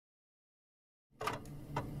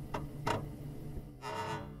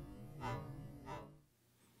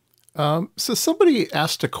So somebody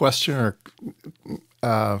asked a question or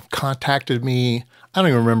contacted me. I don't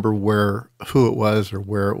even remember who it was or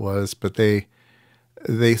where it was, but they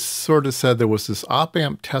sort of said there was this op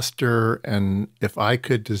amp tester, and if I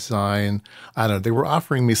could design, I don't know, they were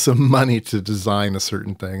offering me some money to design a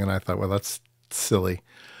certain thing, and I thought, well, that's silly.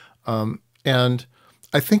 And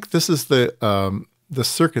I think this is the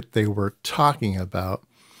circuit they were talking about.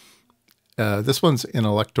 This one's in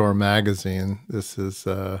Elector magazine. This is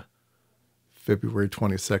February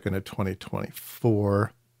 22nd of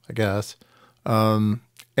 2024, I guess.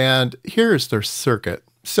 And here's their circuit.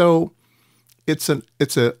 So it's an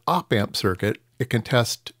op amp circuit. It can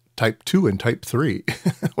test type 2 and type 3,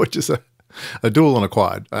 which is a dual and a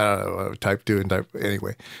quad. I don't know, type 2 and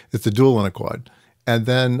anyway, it's a dual and a quad. And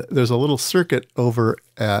then there's a little circuit over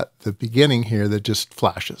at the beginning here that just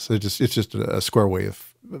flashes. It's just a square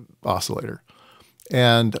wave oscillator.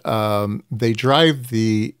 And they drive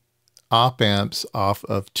the op amps off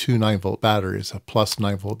of two 9-volt batteries, a plus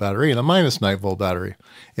 9-volt battery and a minus 9-volt battery.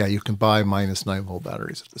 Yeah, you can buy minus 9-volt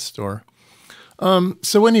batteries at the store.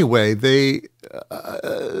 So anyway,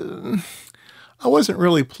 I wasn't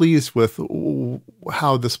really pleased with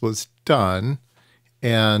how this was done.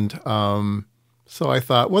 And so I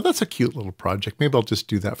thought, well, that's a cute little project. Maybe I'll just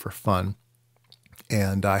do that for fun.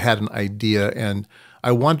 And I had an idea, and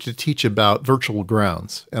I wanted to teach about virtual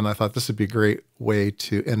grounds. And I thought this would be a great way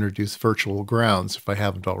to introduce virtual grounds if I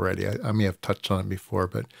haven't already. I may have touched on it before,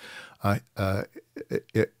 but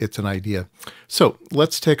it's an idea. So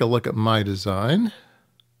let's take a look at my design.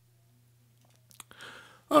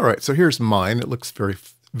 All right, so here's mine. It looks very,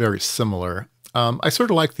 very similar. I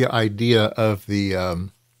sort of like the idea of the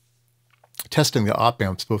testing the op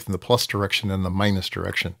amps both in the plus direction and the minus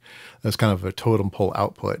direction. That's kind of a totem pole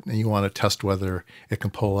output, and you want to test whether it can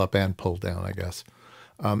pull up and pull down, I guess.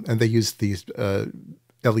 And they use these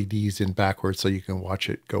LEDs in backwards so you can watch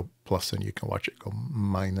it go plus and you can watch it go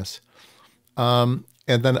minus. And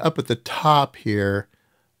then up at the top here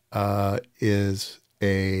is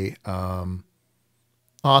a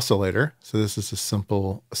oscillator. So this is a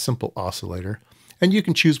simple oscillator. And you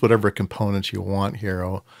can choose whatever components you want here,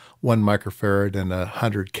 1 microfarad and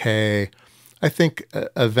 100K. I think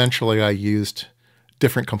eventually I used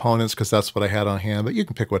different components because that's what I had on hand, but you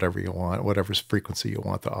can pick whatever you want, whatever frequency you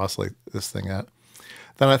want to oscillate this thing at.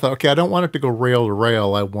 Then I thought, okay, I don't want it to go rail to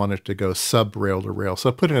rail. I want it to go sub rail to rail. So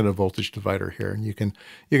I put in a voltage divider here, and you can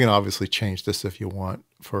obviously change this if you want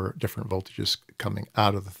for different voltages coming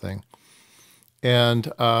out of the thing.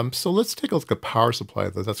 And so let's take a look at power supply,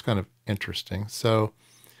 though. That's kind of interesting. So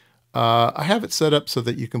I have it set up so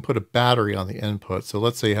that you can put a battery on the input. So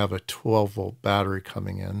let's say you have a 12-volt battery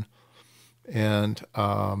coming in, and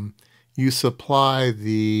you supply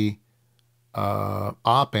the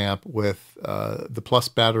op amp with the plus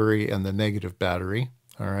battery and the negative battery.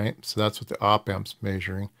 All right, so that's what the op amp's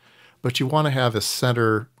measuring. But you want to have a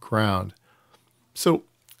center ground. So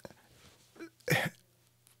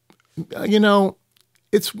you know,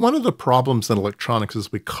 it's one of the problems in electronics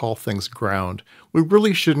is we call things ground. We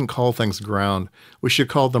really shouldn't call things ground. We should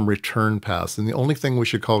call them return paths. And the only thing we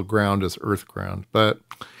should call ground is earth ground. But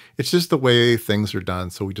it's just the way things are done.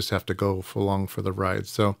 So we just have to go along for the ride.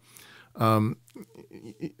 So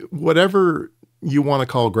whatever you want to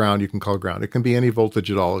call ground, you can call ground. It can be any voltage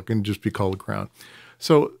at all. It can just be called ground.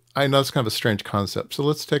 So I know it's kind of a strange concept. So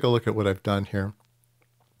let's take a look at what I've done here.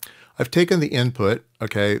 I've taken the input,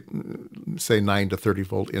 okay, say 9 to 30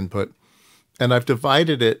 volt input, and I've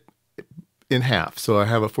divided it in half. So I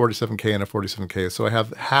have a 47K and a 47K. So I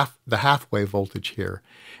have the halfway voltage here.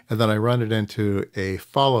 And then I run it into a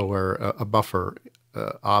follower, a buffer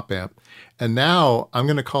op amp. And now I'm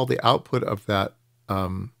going to call the output of that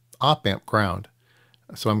op amp ground.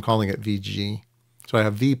 So I'm calling it VG. So I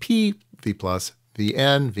have VP, V plus,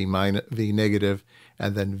 VN, V minus, V negative,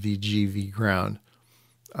 and then VG, V ground.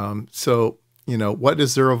 So, you know, what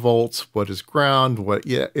is 0 volts? What is ground?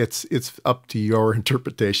 Yeah, it's up to your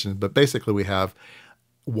interpretation. But basically we have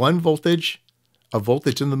one voltage, a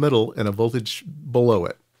voltage in the middle, and a voltage below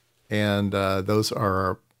it. And those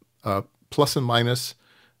are plus and minus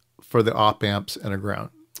for the op amps and a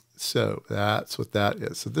ground. So that's what that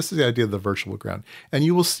is. So this is the idea of the virtual ground. And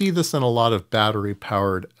you will see this in a lot of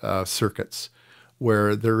battery-powered circuits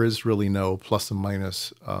where there is really no plus and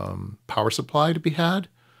minus power supply to be had.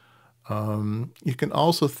 You can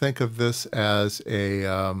also think of this as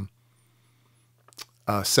a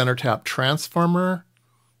center tap transformer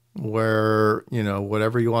where, you know,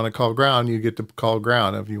 whatever you want to call ground, you get to call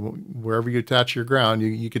ground. If you, wherever you attach your ground,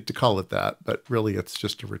 you get to call it that, but really it's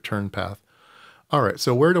just a return path. All right,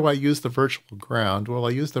 so where do I use the virtual ground? Well, I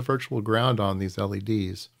use the virtual ground on these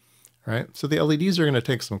LEDs. right? So the LEDs are going to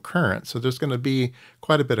take some current. So there's going to be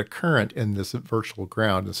quite a bit of current in this virtual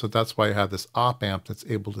ground. And so that's why I have this op amp that's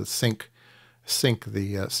able to sync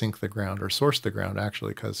the ground, or source the ground,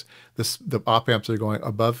 actually, because the op amps are going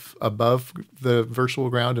above the virtual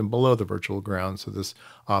ground and below the virtual ground. So this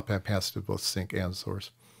op amp has to both sync and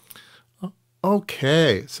source.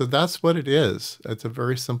 Okay, so that's what it is. It's a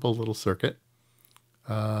very simple little circuit.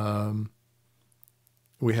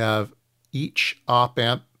 We have each op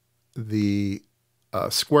amp, the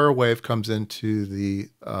square wave comes into the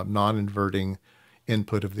non-inverting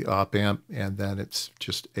input of the op amp, and then it's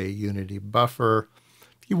just a unity buffer.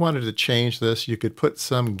 If you wanted to change this, you could put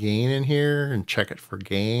some gain in here and check it for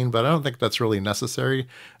gain, but I don't think that's really necessary.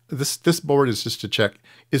 This board is just to check,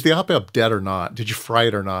 is the op amp dead or not? Did you fry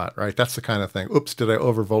it or not, right? That's the kind of thing. Oops, did I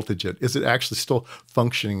over voltage it? Is it actually still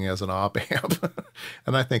functioning as an op amp?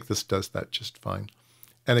 And I think this does that just fine.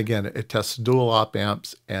 And again, it tests dual op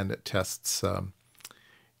amps, and it tests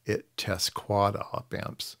quad op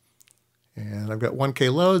amps. And I've got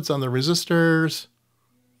 1K loads on the resistors.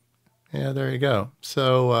 Yeah, there you go.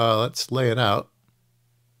 So let's lay it out.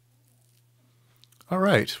 All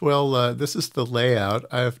right, well, this is the layout.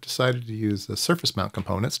 I've decided to use the surface mount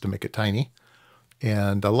components to make it tiny.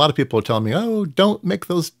 And a lot of people are telling me, oh, don't make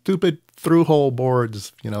those stupid through-hole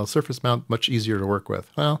boards. You know, surface mount, much easier to work with.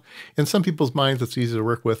 Well, in some people's minds, it's easier to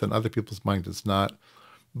work with, and other people's minds, it's not.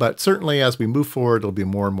 But certainly, as we move forward, it'll be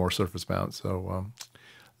more and more surface mount. So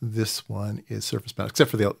this one is surface mount,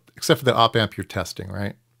 except for the op amp you're testing,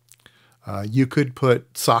 right? You could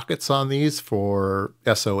put sockets on these for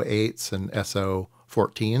SO8s and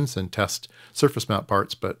SO14s and test surface mount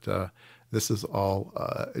parts, but this is all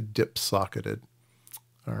dip socketed.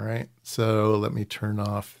 All right, so let me turn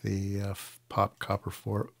off the pop copper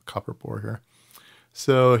board here.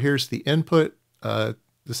 So here's the input.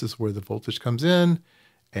 This is where the voltage comes in,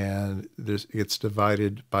 and it's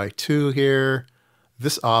divided by 2 here.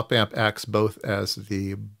 This op amp acts both as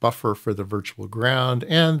the buffer for the virtual ground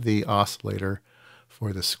and the oscillator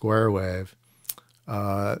for the square wave.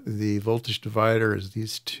 The voltage divider is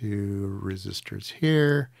these 2 resistors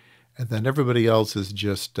here, and then everybody else is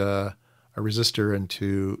just a resistor and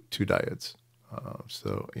two diodes.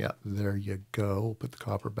 So yeah, there you go. We'll put the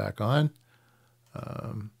copper back on.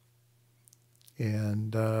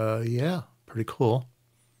 Yeah, pretty cool.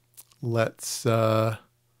 Let's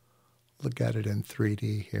look at it in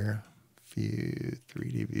 3D here. View,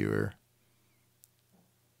 3D viewer.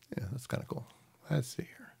 Yeah, that's kind of cool. Let's see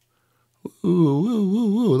here.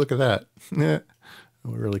 Ooh, look at that.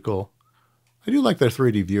 Really cool. I do like their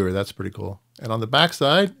 3D viewer. That's pretty cool. And on the back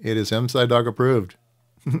side, it is IMSAI dog approved.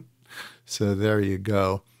 So there you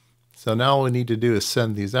go. So now all we need to do is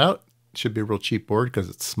send these out. It should be a real cheap board because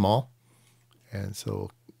it's small. And so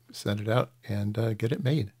we'll send it out and get it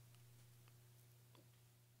made.